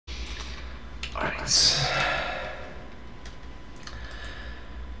Alright.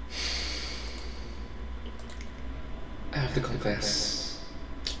 I have to confess.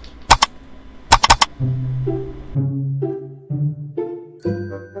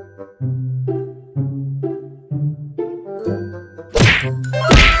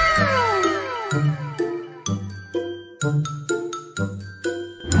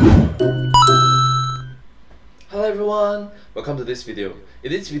 Hello everyone, welcome to this video.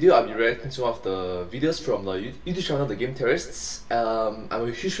 In this video, I'll be reacting to one of the videos from the YouTube channel, the game Theorists. I'm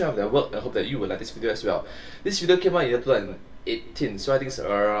a huge fan of their work and I hope that you will like this video as well. This video came out in 2018, so I think it's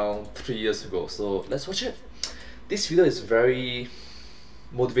around 3 years ago. So let's watch it. This video is very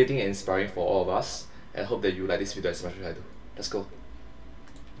motivating and inspiring for all of us, and I hope that you like this video as much as I do. Let's go.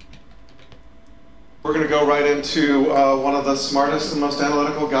 We're going to go right into one of the smartest and most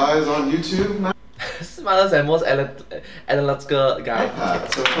analytical guys on YouTube. Smartest and most analytical guy.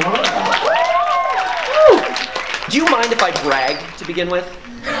 So come on. Do you mind if I brag to begin with?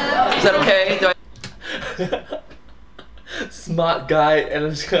 Is that okay? Smart guy,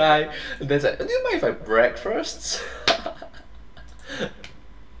 analytical guy, and then it's like, do you mind if I brag first? Have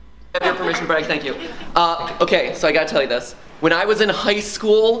your permission, brag, thank you. Okay, so I gotta tell you this. When I was in high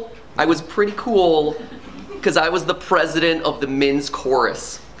school, I was pretty cool because I was the president of the men's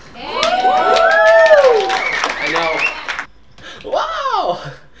chorus. I know.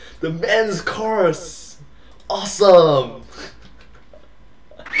 Wow! The men's chorus! Awesome!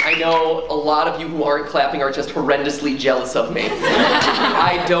 I know a lot of you who aren't clapping are just horrendously jealous of me.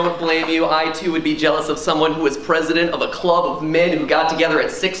 I don't blame you. I too would be jealous of someone who is president of a club of men who got together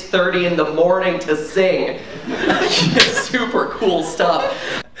at 6:30 in the morning to sing. Super cool stuff.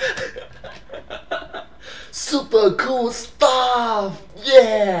 Super cool stuff!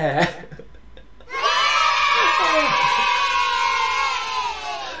 Yeah!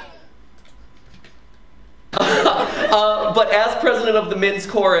 But as president of the men's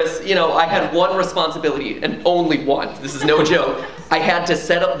chorus, you know, I had one responsibility, and only one. This is no joke. I had to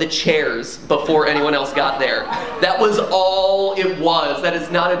set up the chairs before anyone else got there. That was all it was. That is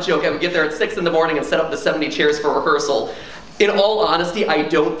not a joke. I would get there at 6 in the morning and set up the 70 chairs for rehearsal. In all honesty, I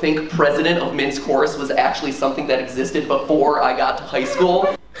don't think president of men's chorus was actually something that existed before I got to high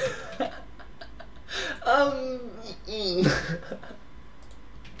school.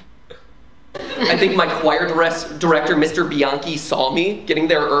 I think my choir director, Mr. Bianchi, saw me getting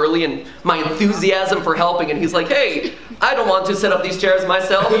there early and my enthusiasm for helping, and he's like, hey, I don't want to set up these chairs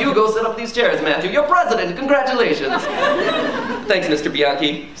myself. You go set up these chairs, Matthew. You're president. Congratulations. Thanks, Mr.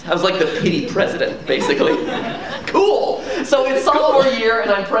 Bianchi. I was like the pity president, basically. Cool. So it's sophomore year,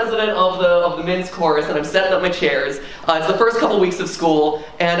 and I'm president of the men's chorus, and I'm setting up my chairs. It's the first couple weeks of school,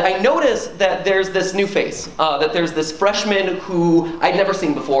 and I noticed that there's this new face, that there's this freshman who I'd never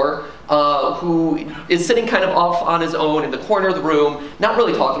seen before, who is sitting kind of off on his own in the corner of the room, not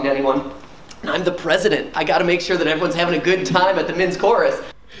really talking to anyone. And I'm the president. I gotta make sure that everyone's having a good time at the men's chorus.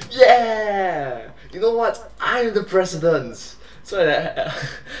 Yeah! You know what? I'm the president! So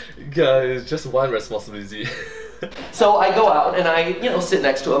it's just one responsibility. So I go out and I, sit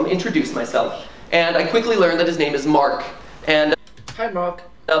next to him, introduce myself, and I quickly learn that his name is Mark. And hi, Mark.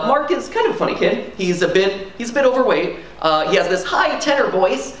 Mark is kind of a funny kid. He's a bit overweight. He has this high tenor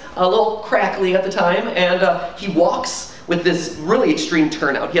voice, a little crackly at the time, and he walks with this really extreme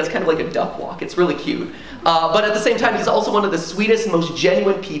turnout. He has kind of like a duck walk. It's really cute. But at the same time, he's also one of the sweetest, most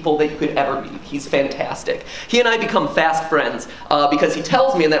genuine people that you could ever meet. He's fantastic. He and I become fast friends because he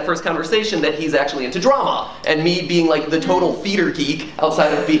tells me in that first conversation that he's actually into drama, and me being like the total theater geek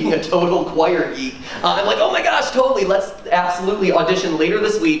outside of being a total choir geek. I'm like, oh my gosh, totally, let's absolutely audition later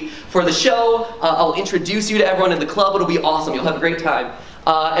this week for the show. I'll introduce you to everyone in the club. It'll be awesome. You'll have a great time.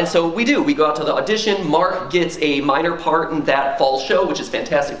 And so we do. We go out to the audition. Mark gets a minor part in that fall show, which is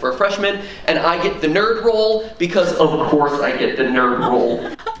fantastic for a freshman. And I get the nerd role because, of course, I get the nerd role.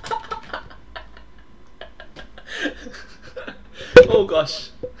 Oh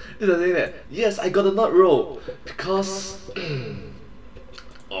gosh. This is the thing that, yes, I got the nerd role because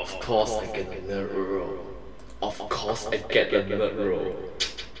of course I get the nerd role. Of course I get the nerd role.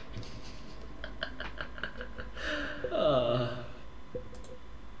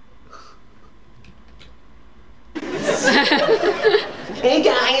 Hey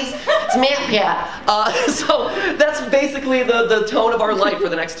guys, it's MatPat. So that's basically the tone of our life for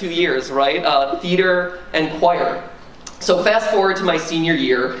the next 2 years, right? Theater and choir. So fast forward to my senior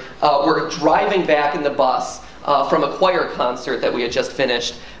year, we're driving back in the bus from a choir concert that we had just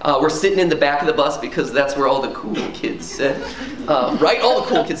finished. We're sitting in the back of the bus because that's where all the cool kids sit. Right? All the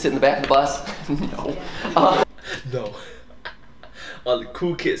cool kids sit in the back of the bus. No. No. All the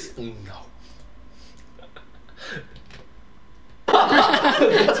cool kids, no.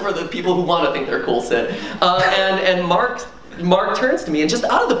 That's where the people who want to think they're cool sit. And Mark turns to me and just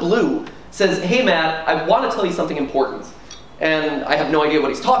out of the blue says, "Hey Matt, I want to tell you something important." And I have no idea what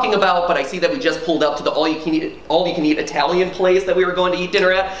he's talking about, but I see that we just pulled up to the all-you-can-eat Italian place that we were going to eat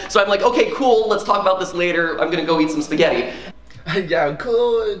dinner at. So I'm like, okay, cool, let's talk about this later. I'm gonna go eat some spaghetti. Yeah,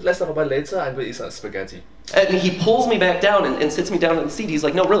 cool, let's talk about it later. I'm gonna eat some spaghetti. And he pulls me back down and sits me down in the seat. He's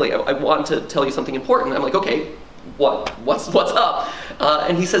like, no, really, I want to tell you something important. I'm like, okay, what's up?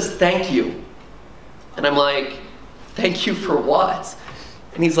 And he says, thank you. And I'm like, thank you for what?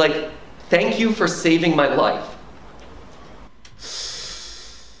 And he's like, thank you for saving my life.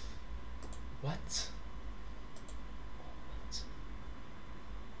 What?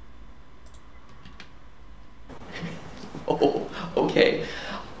 Oh, okay.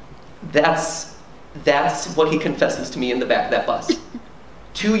 That's what he confesses to me in the back of that bus.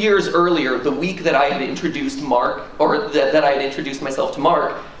 2 years earlier, the week that I had introduced Mark, or that I had introduced myself to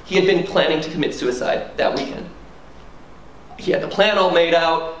Mark, he had been planning to commit suicide that weekend. He had the plan all made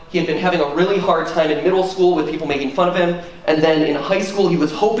out. He had been having a really hard time in middle school with people making fun of him. And then in high school, he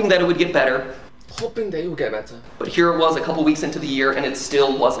was hoping that it would get better. Hoping that it would get better. But here it was a couple weeks into the year, and it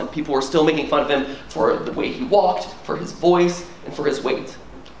still wasn't. People were still making fun of him for the way he walked, for his voice, and for his weight.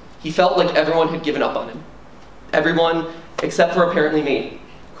 He felt like everyone had given up on him. Everyone, except for apparently me,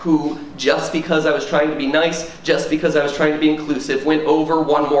 who, just because I was trying to be nice, just because I was trying to be inclusive, went over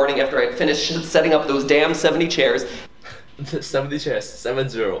one morning after I had finished setting up those damn 70 chairs. 70 chairs,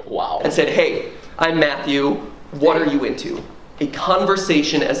 70, wow. And said, hey, I'm Matthew, what are you into? A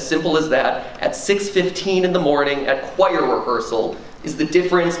conversation as simple as that at 6:15 in the morning at choir rehearsal is the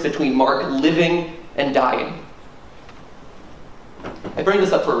difference between Mark living and dying. I bring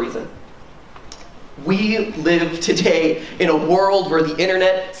this up for a reason. We live today in a world where the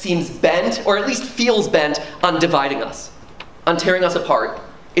internet seems bent, or at least feels bent, on dividing us, on tearing us apart.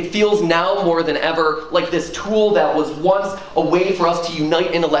 It feels now more than ever like this tool that was once a way for us to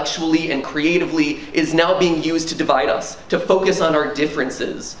unite intellectually and creatively is now being used to divide us, to focus on our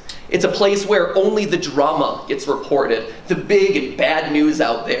differences. It's a place where only the drama gets reported, the big and bad news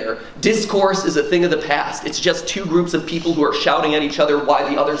out there. Discourse is a thing of the past. It's just two groups of people who are shouting at each other why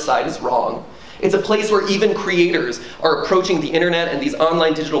the other side is wrong. It's a place where even creators are approaching the internet and these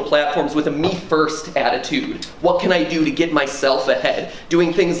online digital platforms with a me-first attitude. What can I do to get myself ahead?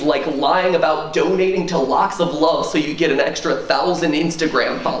 Doing things like lying about donating to Locks of Love so you get an extra 1,000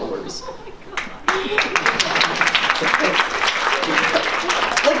 Instagram followers.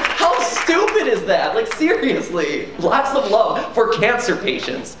 Like, how stupid is that? Like, seriously. Locks of Love for cancer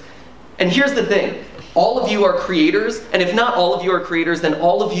patients. And here's the thing. All of you are creators, and if not all of you are creators, then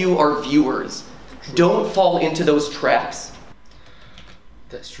all of you are viewers. Don't fall into those traps.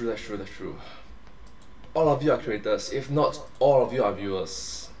 That's true, that's true, that's true. All of you are creators, if not all of you are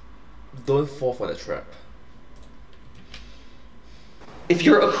viewers. Don't fall for the trap. If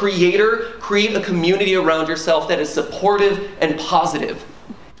you're a creator, create a community around yourself that is supportive and positive.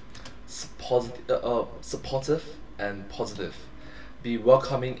 Supportive and positive. Be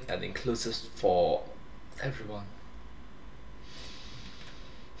welcoming and inclusive for everyone.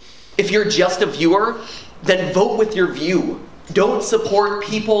 If you're just a viewer, then vote with your view. Don't support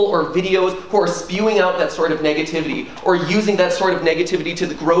people or videos who are spewing out that sort of negativity or using that sort of negativity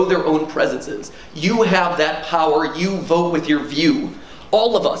to grow their own presences. You have that power. You vote with your view.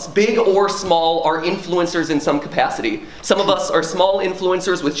 All of us, big or small, are influencers in some capacity. Some of us are small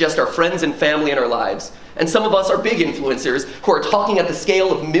influencers with just our friends and family in our lives. And some of us are big influencers who are talking at the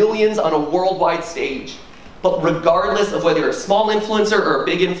scale of millions on a worldwide stage. But regardless of whether you're a small influencer or a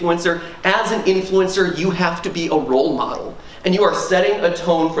big influencer, as an influencer, you have to be a role model. And you are setting a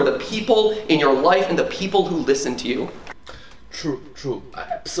tone for the people in your life and the people who listen to you. True, true. I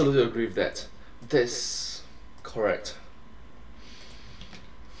absolutely agree with that. That's correct.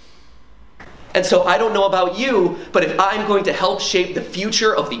 And so I don't know about you, but if I'm going to help shape the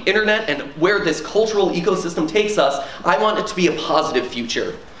future of the internet and where this cultural ecosystem takes us, I want it to be a positive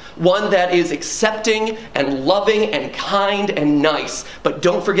future. One that is accepting and loving and kind and nice. But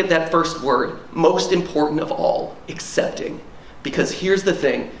don't forget that first word, most important of all, accepting. Because here's the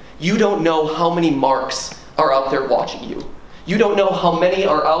thing, you don't know how many Marks are out there watching you. You don't know how many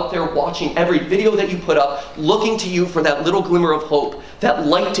are out there watching every video that you put up, looking to you for that little glimmer of hope, that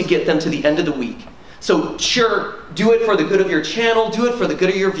light to get them to the end of the week. So sure, do it for the good of your channel, do it for the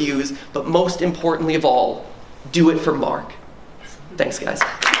good of your views, but most importantly of all, do it for Mark. Thanks, guys.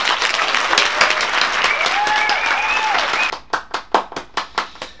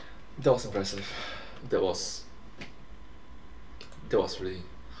 That was impressive. That was really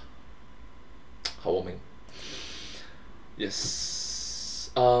heartwarming. Yes.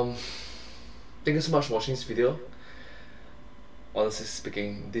 Thank you so much for watching this video. Honestly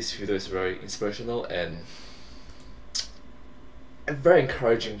speaking, this video is very inspirational and very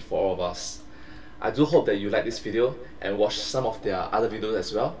encouraging for all of us. I do hope that you like this video and watch some of their other videos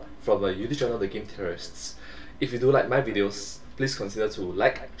as well from the YouTube channel The Game Theorists. If you do like my videos, please consider to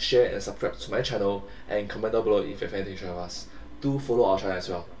like, share and subscribe to my channel and comment down below if you have anything to share with us. Do follow our channel as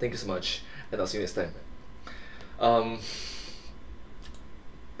well. Thank you so much and I'll see you next time.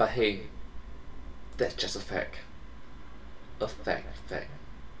 But hey, that's just a fact. A fact.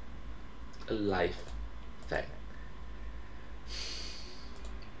 A life fact.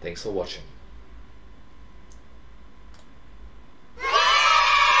 Thanks for watching.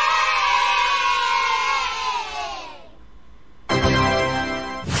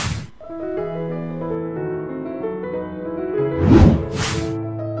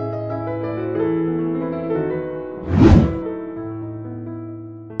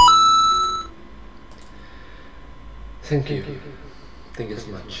 Thank you. Thank you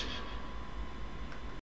so much.